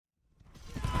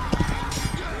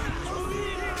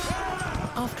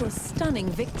After a stunning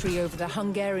victory over the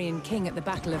Hungarian king at the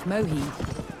Battle of Mohi,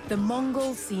 the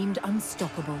Mongols seemed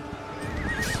unstoppable.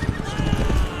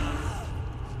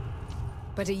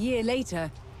 But a year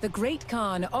later, the great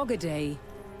Khan Ogedei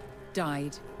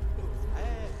died.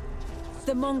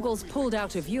 The Mongols pulled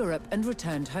out of Europe and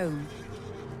returned home.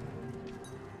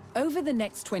 Over the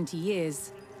next 20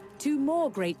 years, 2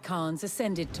 more great Khans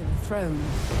ascended to the throne.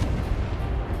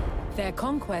 Their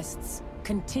conquests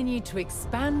continued to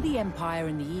expand the empire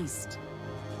in the east.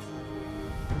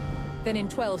 Then in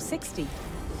 1260,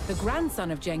 the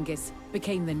grandson of Genghis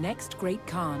became the next great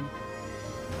Khan.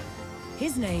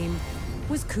 His name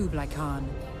was Kublai Khan.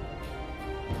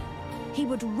 He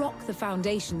would rock the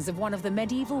foundations of one of the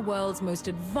medieval world's most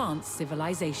advanced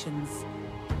civilizations,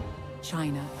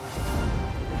 China.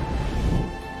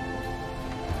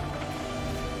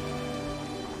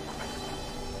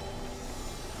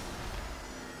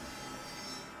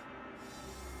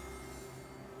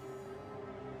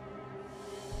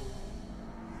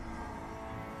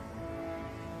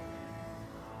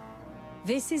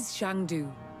 This is Xiangyang.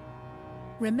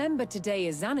 Remembered today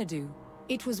as Xanadu,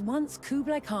 it was once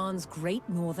Kublai Khan's great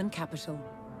northern capital.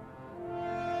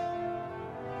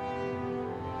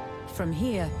 From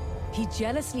here, he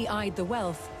jealously eyed the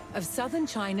wealth of southern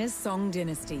China's Song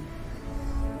dynasty.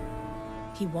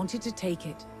 He wanted to take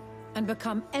it and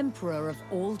become emperor of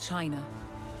all China.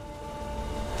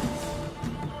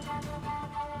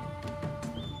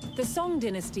 The Song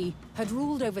dynasty had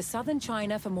ruled over southern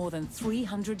China for more than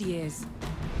 300 years.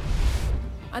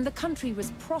 And the country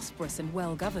was prosperous and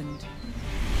well-governed.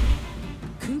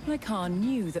 Kublai Khan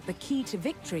knew that the key to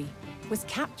victory was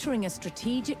capturing a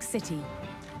strategic city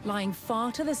lying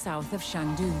far to the south of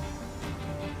Xiangyang.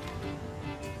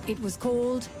 It was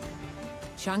called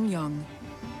Xiangyang.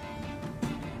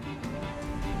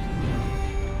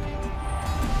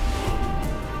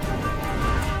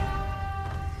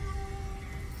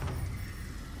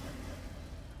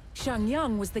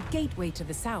 Xiangyang was the gateway to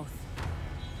the south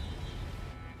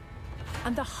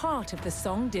and the heart of the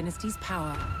Song dynasty's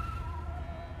power.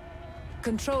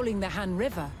 Controlling the Han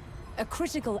River, a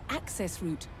critical access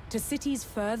route to cities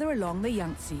further along the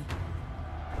Yangtze.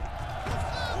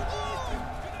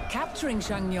 Capturing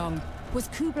Xiangyang was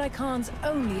Kublai Khan's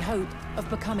only hope of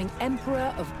becoming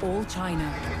emperor of all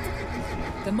China.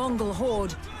 The Mongol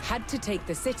Horde had to take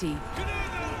the city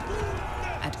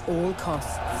at all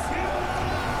costs.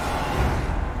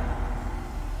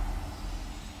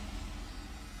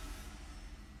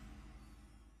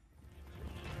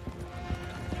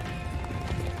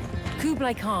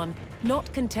 Kublai Khan,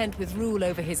 not content with rule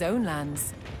over his own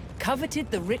lands, coveted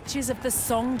the riches of the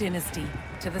Song dynasty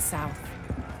to the south.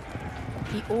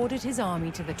 He ordered his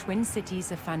army to the twin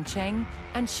cities of Fancheng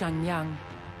and Xiangyang,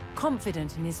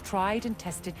 confident in his tried and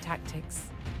tested tactics.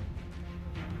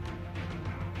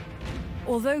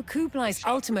 Although Kublai's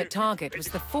ultimate target was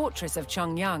the fortress of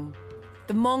Xiangyang,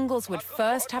 the Mongols would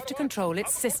first have to control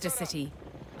its sister city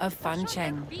of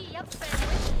Fancheng.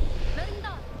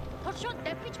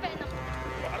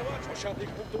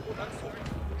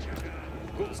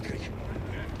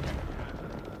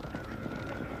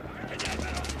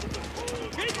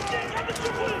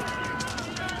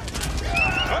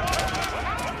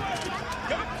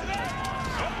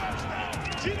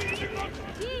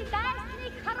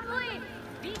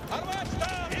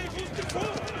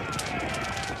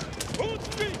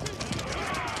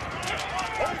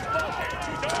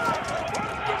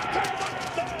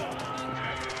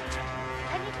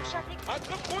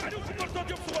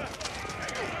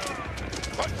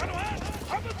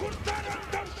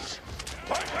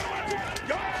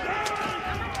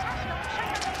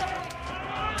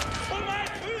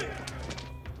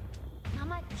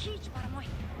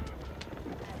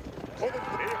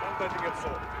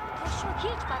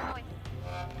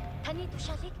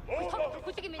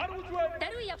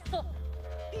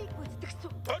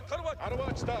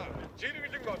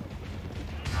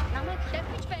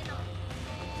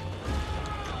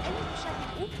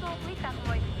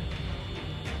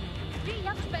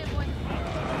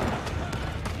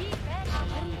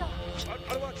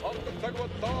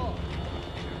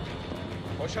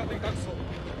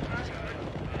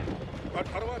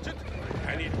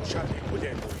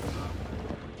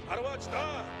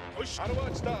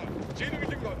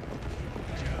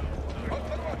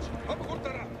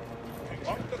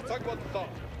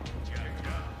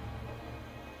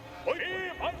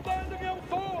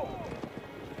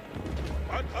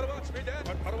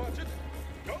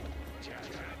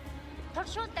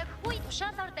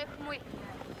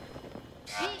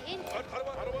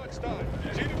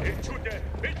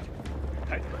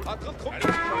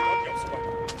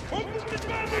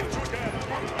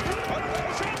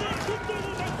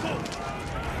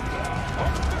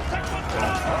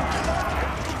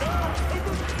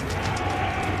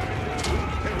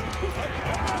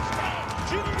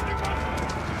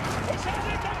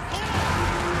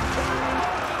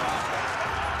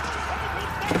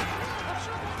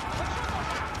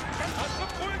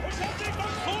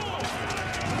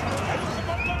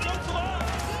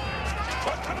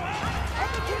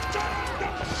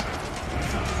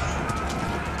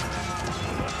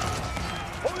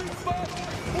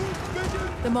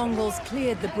 The Mongols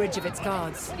cleared the bridge of its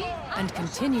guards and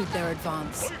continued their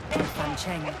advance on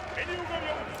Fancheng.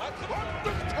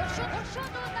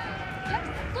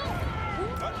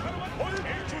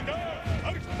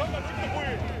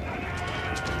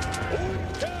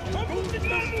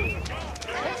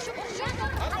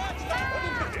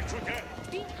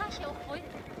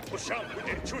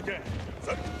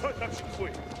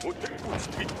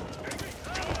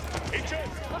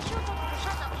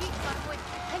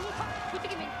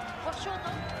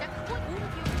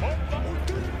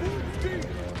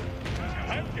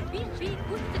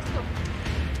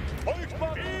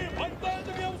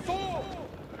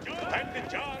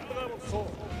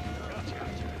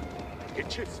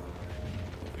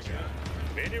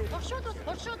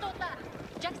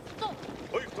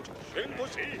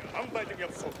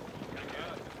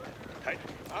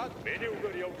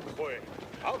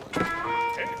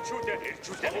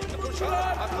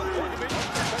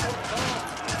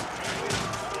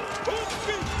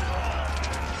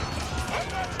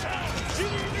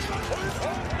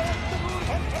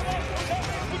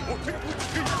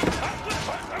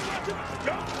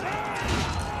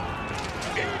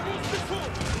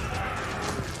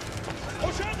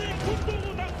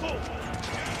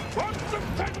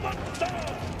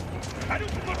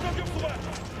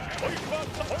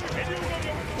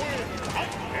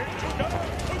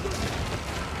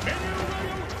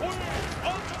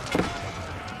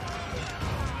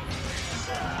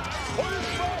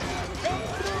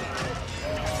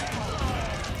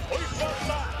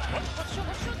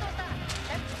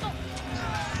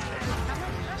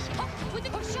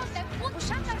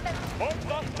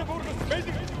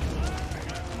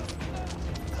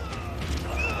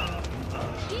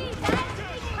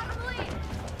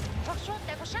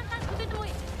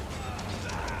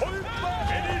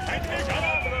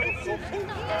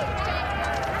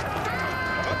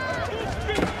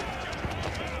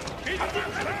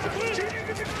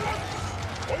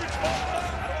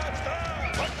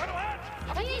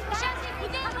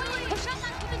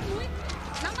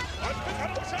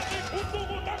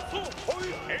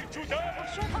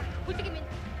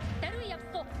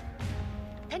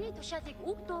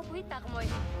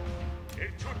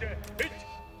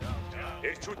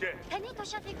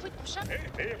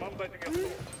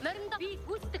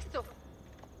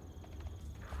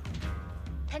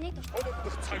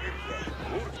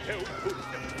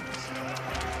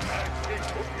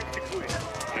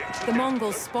 The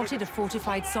Mongols spotted a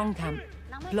fortified song camp,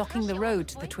 blocking the road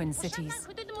to the twin cities.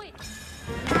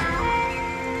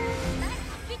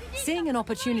 Seeing an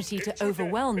opportunity to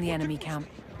overwhelm the enemy camp,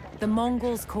 the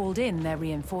Mongols called in their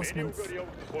reinforcements.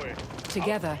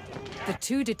 Together, the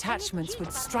two detachments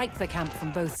would strike the camp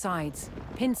from both sides,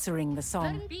 pincering the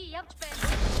song.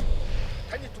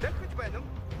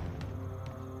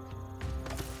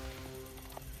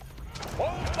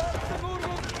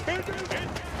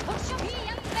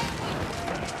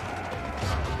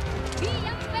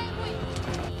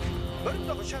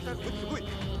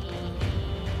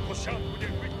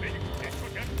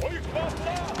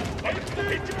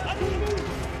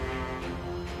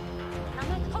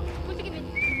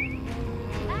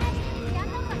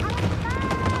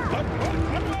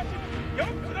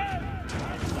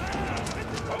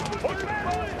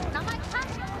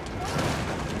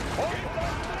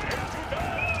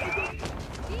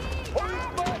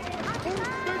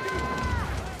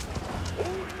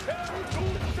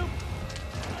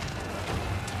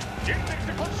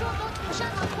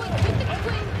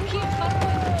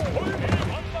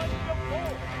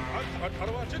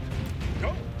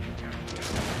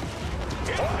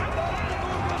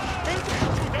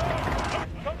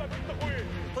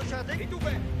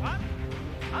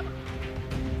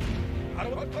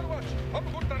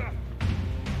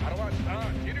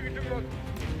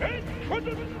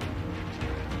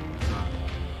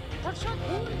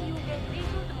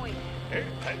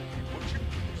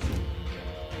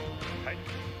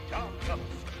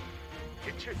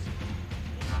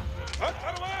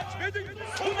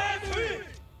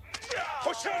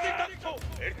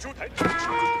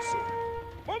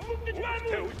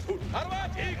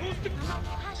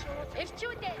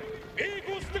 Эрчүүдээ. Би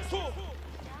гүйцэтгэх суу.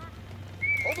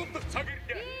 Одоодох цаг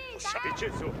ирлээ.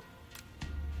 Шавчээсүү.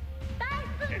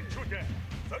 Эрчүүдээ.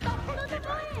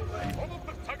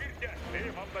 Одоодох цаг ирлээ. Би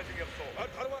хамгаалж явсуу.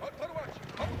 Тарваач.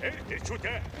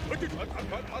 Эрчүүдээ. Өдөж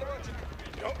тарваач.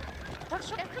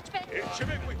 Торшоо авчих бай.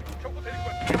 Эрчмээгүй. Чогт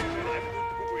хэрэггүй.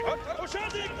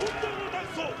 Ошаадыг бүдүүр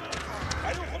тасуу.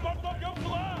 Аюу хомоодоо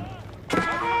явсуу.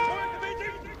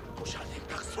 Ошаадыг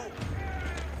тасуу.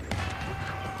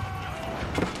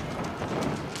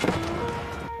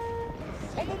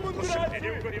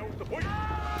 Энийг явуулдаг бой.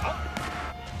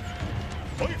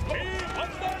 Ой,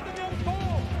 андаардаг явтоо.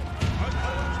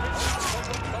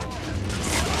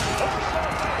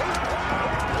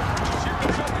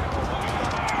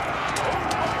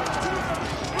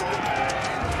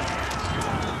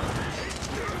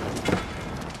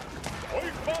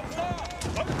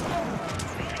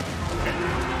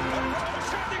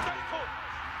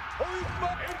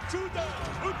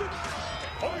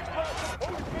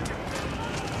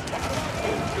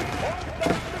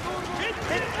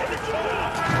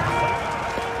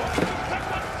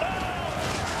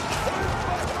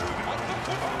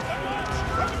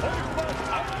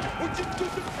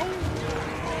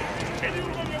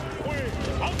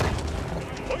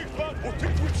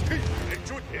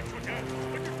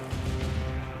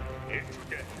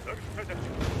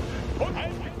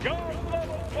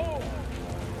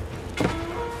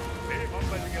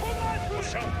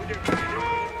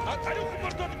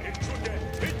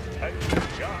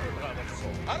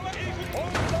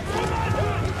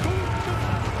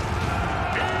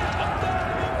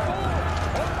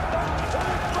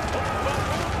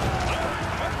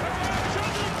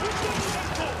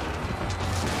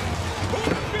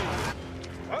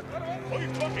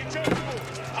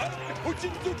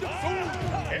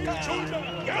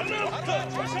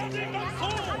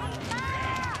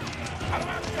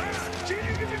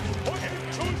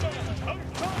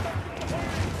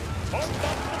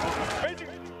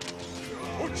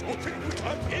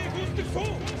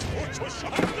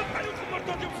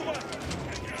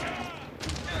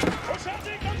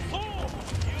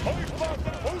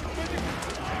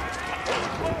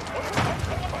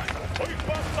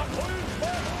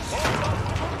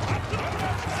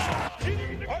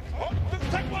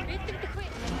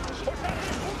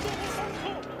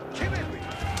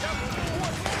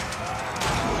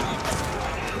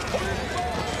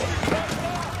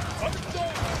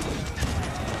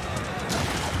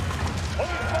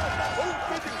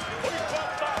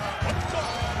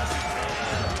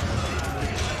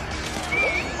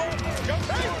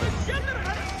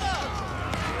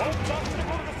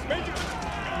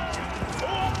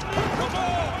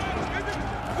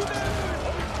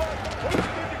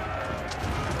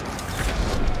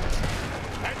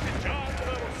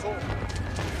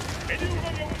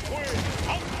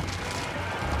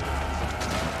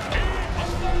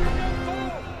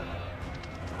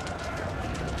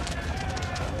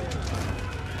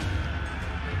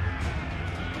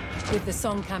 With the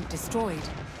Song camp destroyed,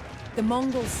 the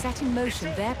Mongols set in motion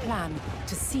their plan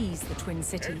to seize the Twin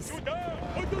Cities.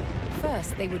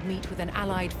 First, they would meet with an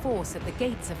allied force at the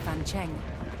gates of Fancheng.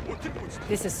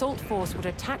 This assault force would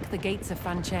attack the gates of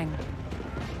Fancheng,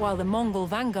 while the Mongol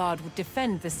vanguard would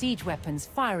defend the siege weapons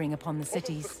firing upon the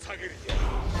cities.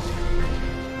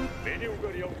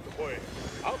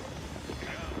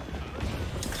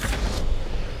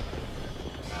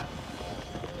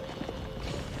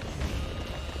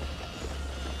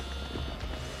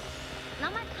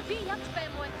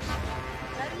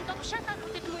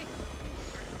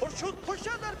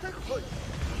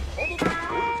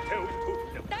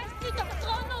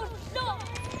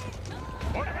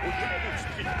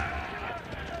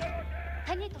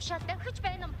 Таны тушаал давхиж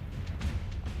байна юм.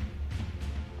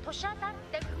 Тушаалаар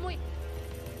давхимгүй.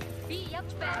 Би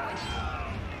явж байна.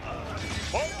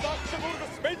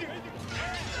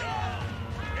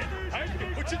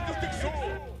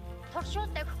 Торшоо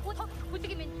давхгүй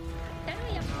хүлэг минь.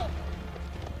 Даруй явах уу?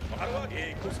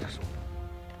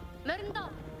 Мориндоо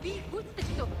би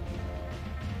гүйцэтгэв.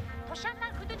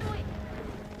 Тушаалаар хөдөлгөө.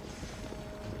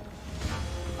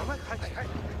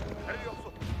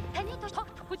 Таны тушаал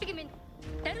хүлэг минь.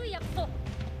 Даруй явах уу?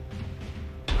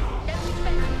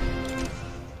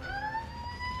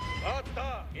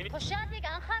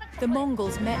 The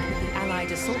Mongols met with the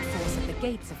Allied assault force at the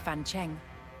gates of Fancheng.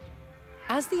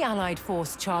 As the Allied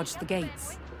force charged the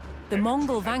gates, the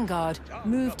Mongol vanguard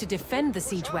moved to defend the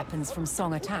siege weapons from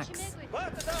Song attacks.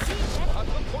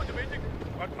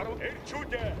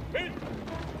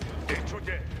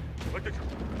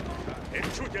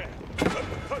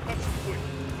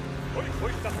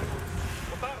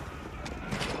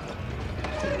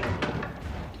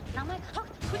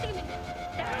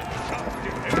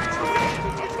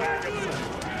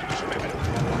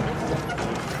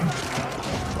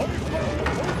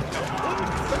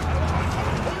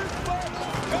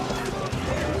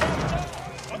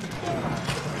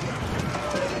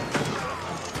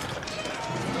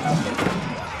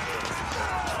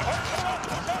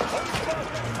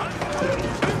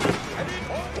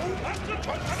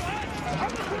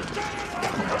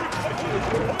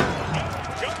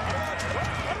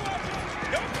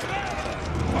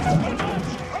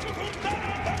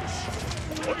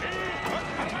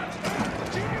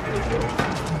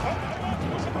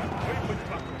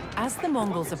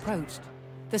 Mongols approached,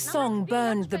 the song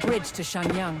burned the bridge to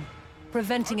Xiangyang,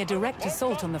 preventing a direct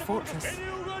assault on the fortress.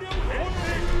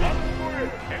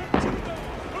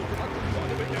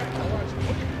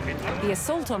 The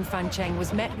assault on Fancheng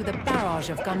was met with a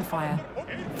barrage of gunfire,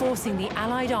 forcing the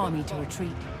Allied army to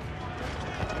retreat.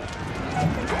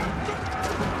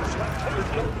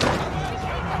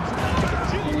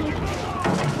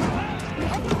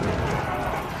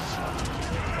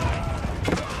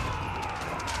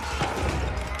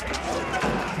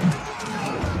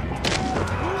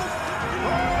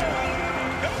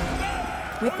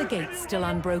 With the gates still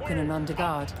unbroken and under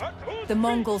guard, the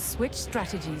Mongols switched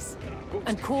strategies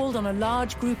and called on a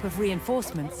large group of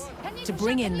reinforcements to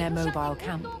bring in their mobile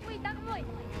camp.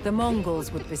 The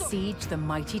Mongols would besiege the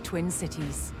mighty twin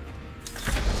cities.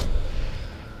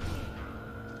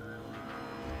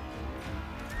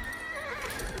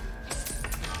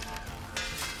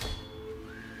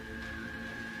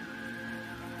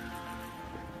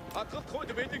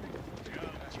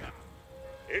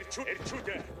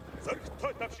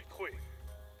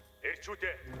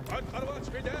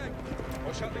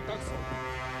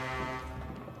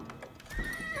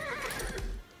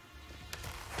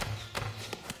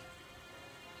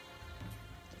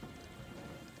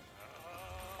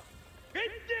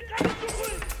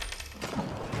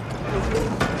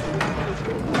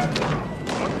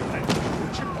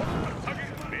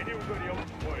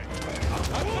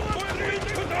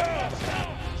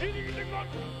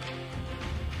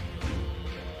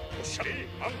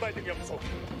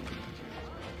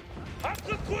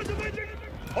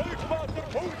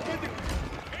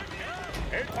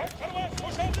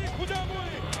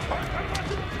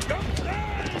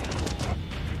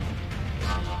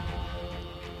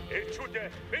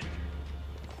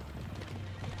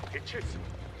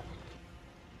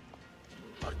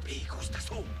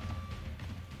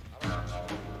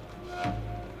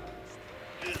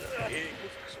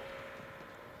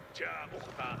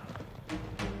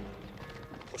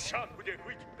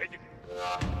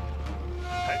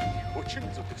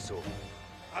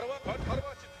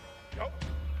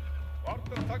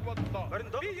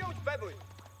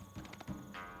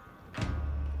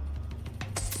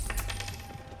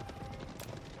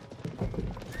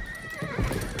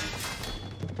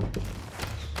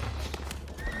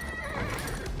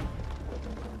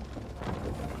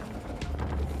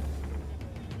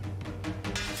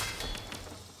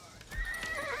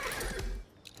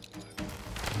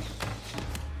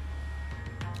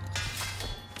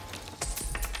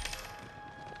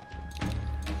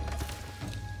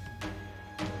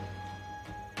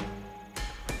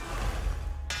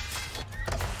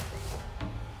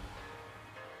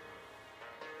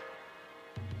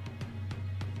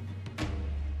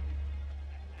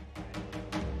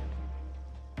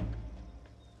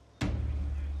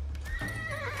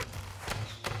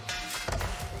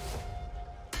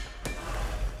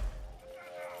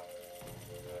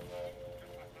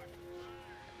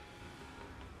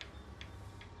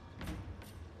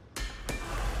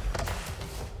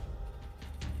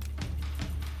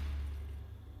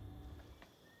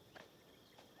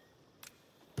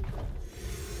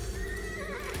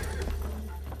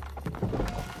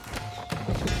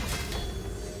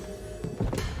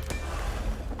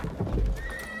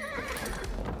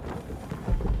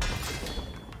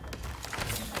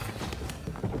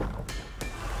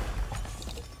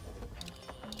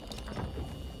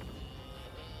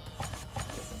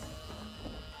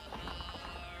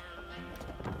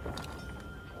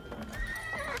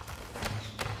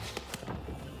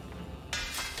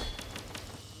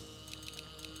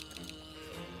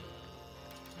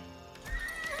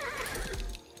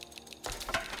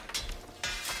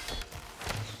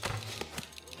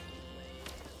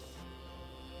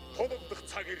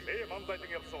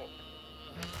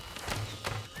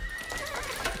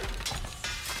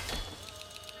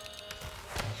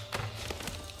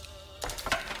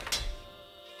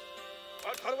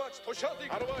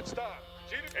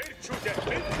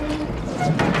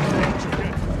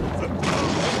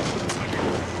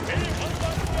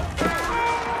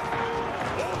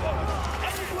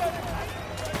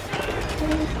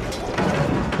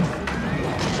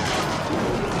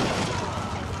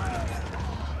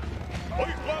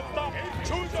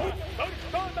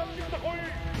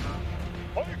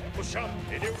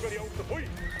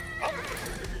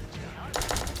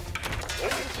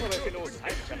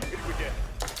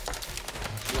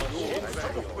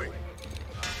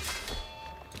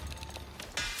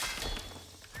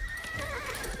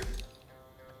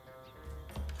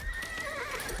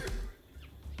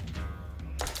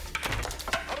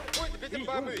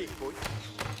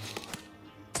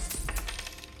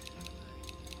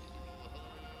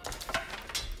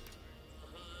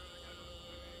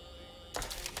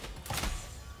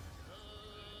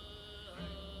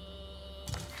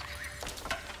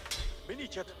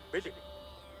 чад бэлэг.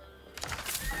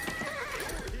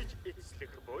 Хийж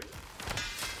эцлэх бой.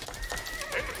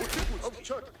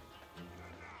 Өчигд.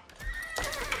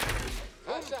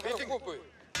 Бэлэг.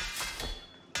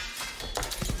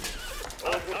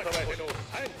 Давай хэнэ.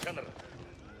 Анчанар.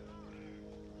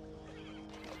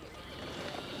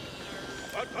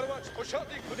 Атарвач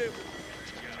хошаадыг хүлээв.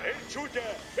 Элчүүдэ.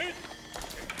 Бэл.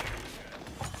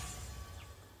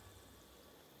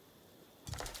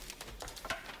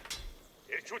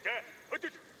 Элчүүдэ.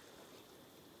 Өдөл.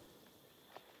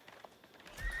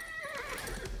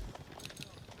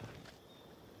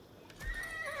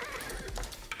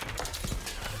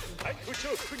 Ай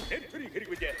хүчөө хүн нэмтрийг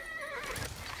хэрэг үдэ.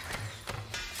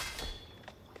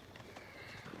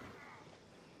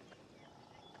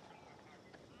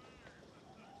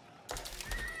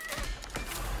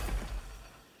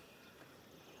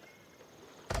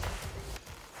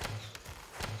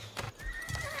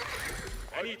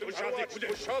 Они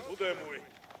тушаад үдэмгүй.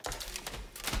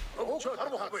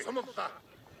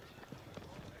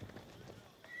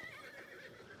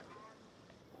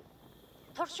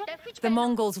 The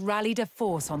Mongols rallied a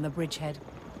force on the bridgehead.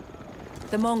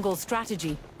 The Mongol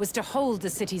strategy was to hold the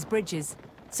city's bridges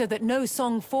so that no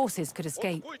Song forces could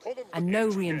escape and no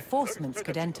reinforcements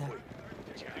could enter.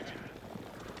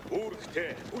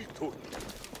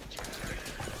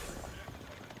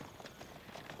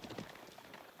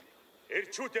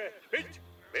 Эрчүүдэ бэлд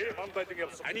бэ мандалын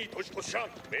явсан. Ани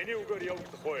тушаад миний үгээр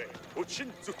явагдах бай.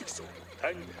 Хүчин зүтгэсэн.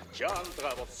 Тань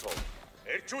жаандгаа болсон.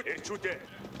 Эрчүүдэ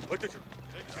өдөр.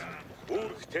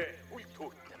 Үүрэгтэй үл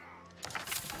түүт.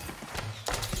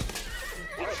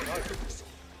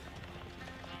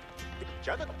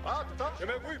 Жанаг баатаа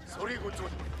чимээгүй сүрийг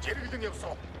үзүүл. Жиргэлэн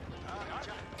явсан.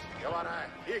 Яваарай.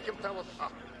 Их юм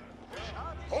тавуулаа.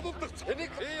 Холдох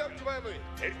энийг явж байна.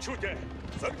 Эрчүүдэ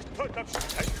зөргөтөө тавш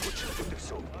тань хүчин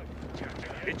зүтгэсэн.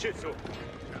 Бичээсөө.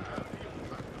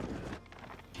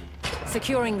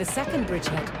 Securing the second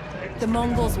bridgehead, the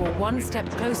Mongols were one step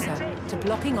closer to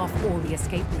blocking off all the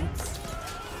escape routes.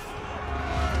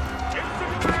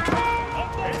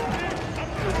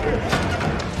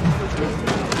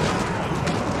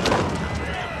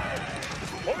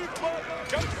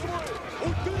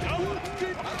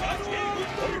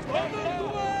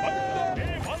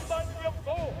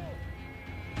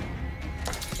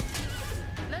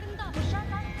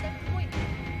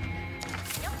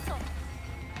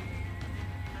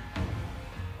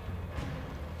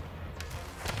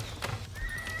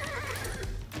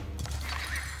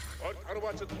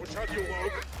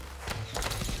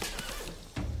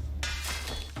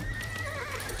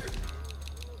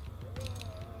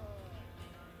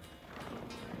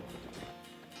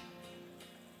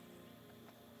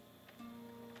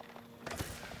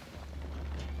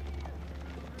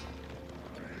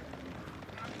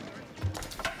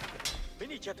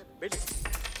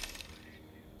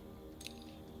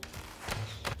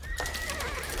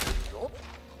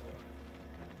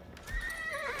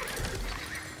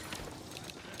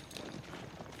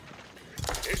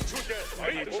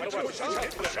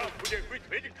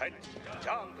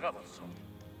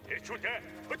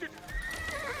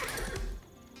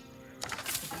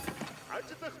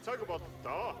 Ажлах цаг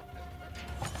боллоо.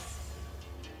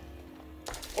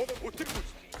 Өтөр гүз.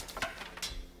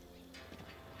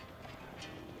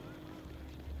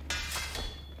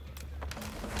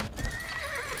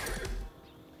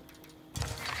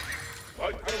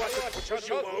 Ой, арваа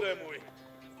чашаа үлэмүй.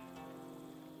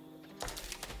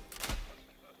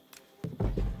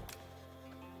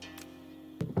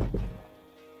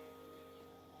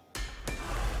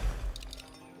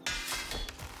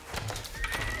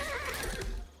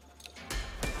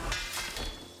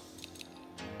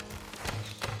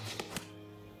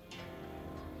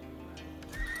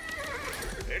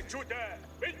 Эрчүүдэ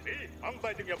бэлби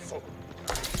амбайдаг явсан.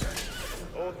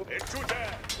 Эрчүүдэ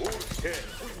үүрэгтэй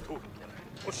үл түүт.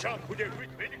 Тушаал хүлээгүй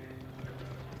бэлэг.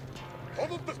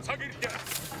 Холдох цаг ирлээ.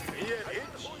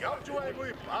 Энд явж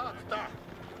байгаагүй баатаа.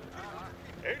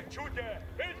 Эрчүүдэ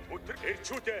бэлд өтөр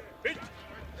эрчүүдэ бэлд.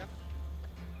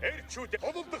 Эрчүүдэ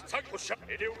холдох цаг тушаа.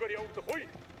 Элэвгээр явагдах үе.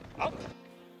 Ам.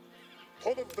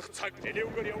 Холдох цаг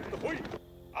элэвгээр явагдах үе.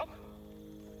 Ам.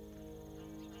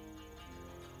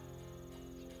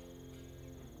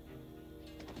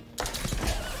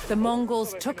 The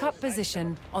Mongols took up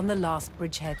position on the last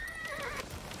bridgehead.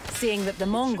 Seeing that the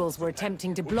Mongols were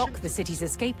attempting to block the city's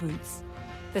escape routes,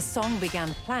 the Song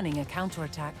began planning a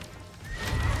counterattack.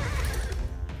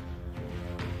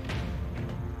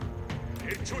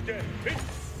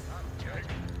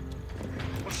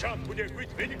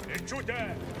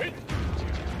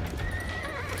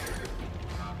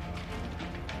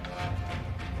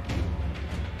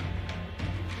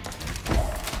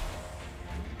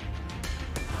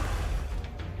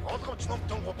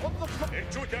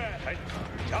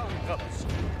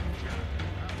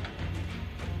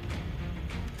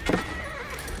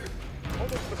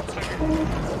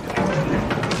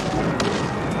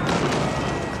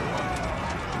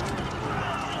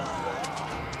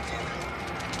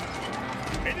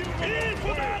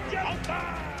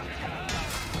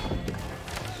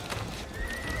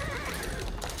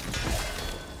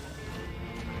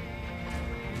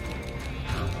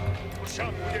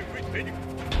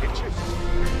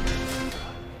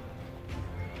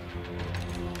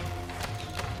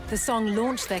 The Song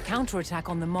launched their counterattack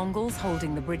on the Mongols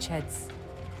holding the bridgeheads.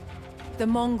 The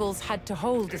Mongols had to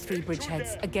hold the 3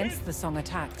 bridgeheads against the Song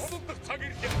attacks.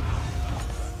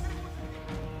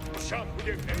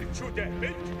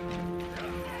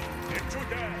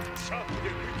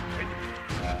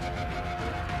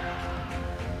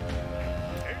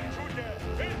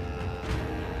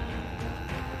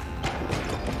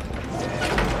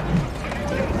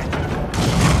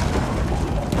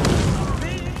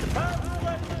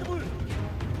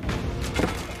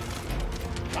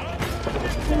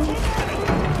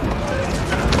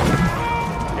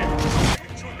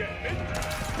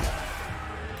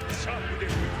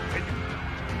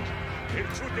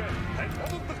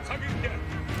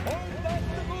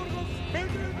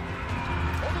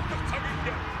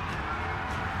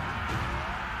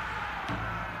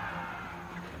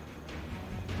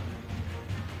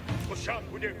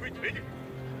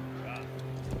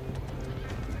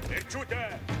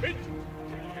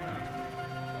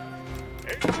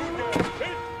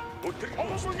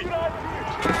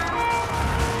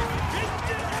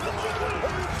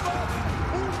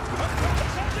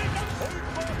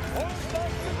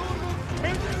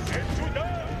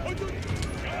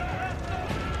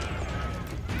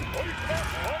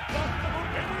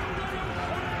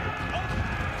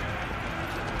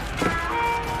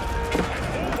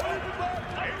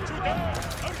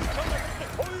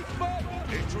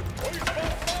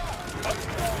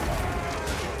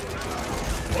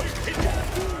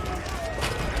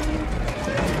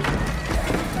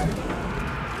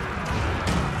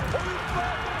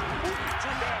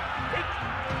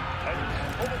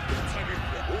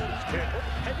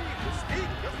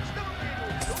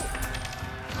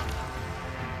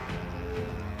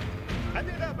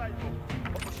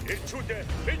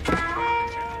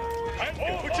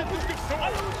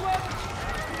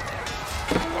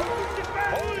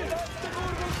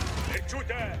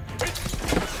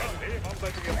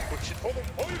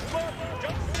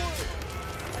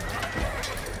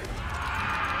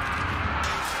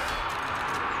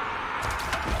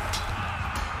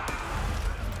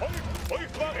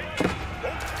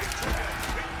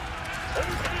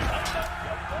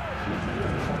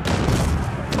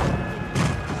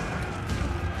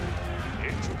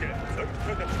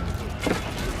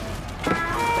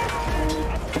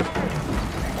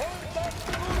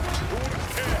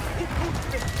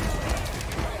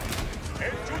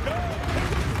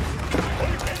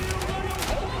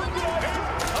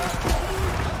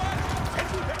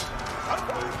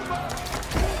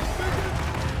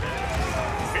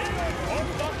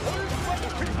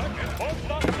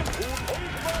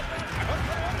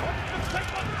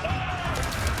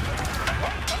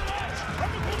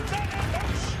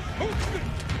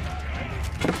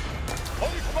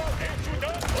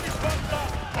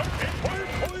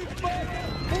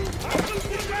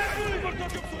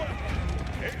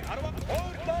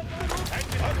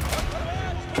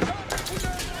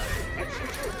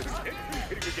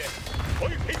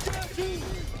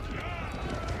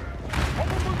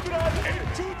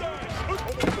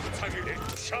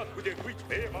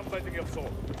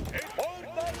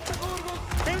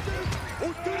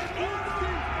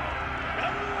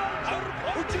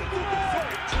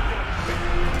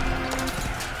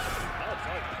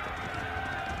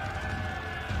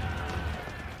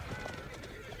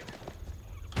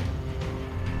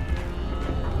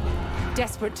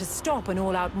 Desperate to stop an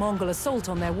all-out Mongol assault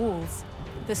on their walls,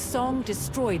 the Song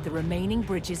destroyed the remaining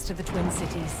bridges to the Twin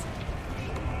Cities.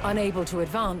 Unable to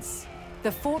advance,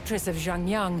 the fortress of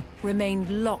Xiangyang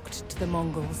remained locked to the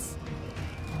Mongols.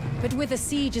 But with a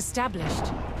siege established,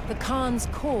 the Khan's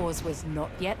cause was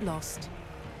not yet lost.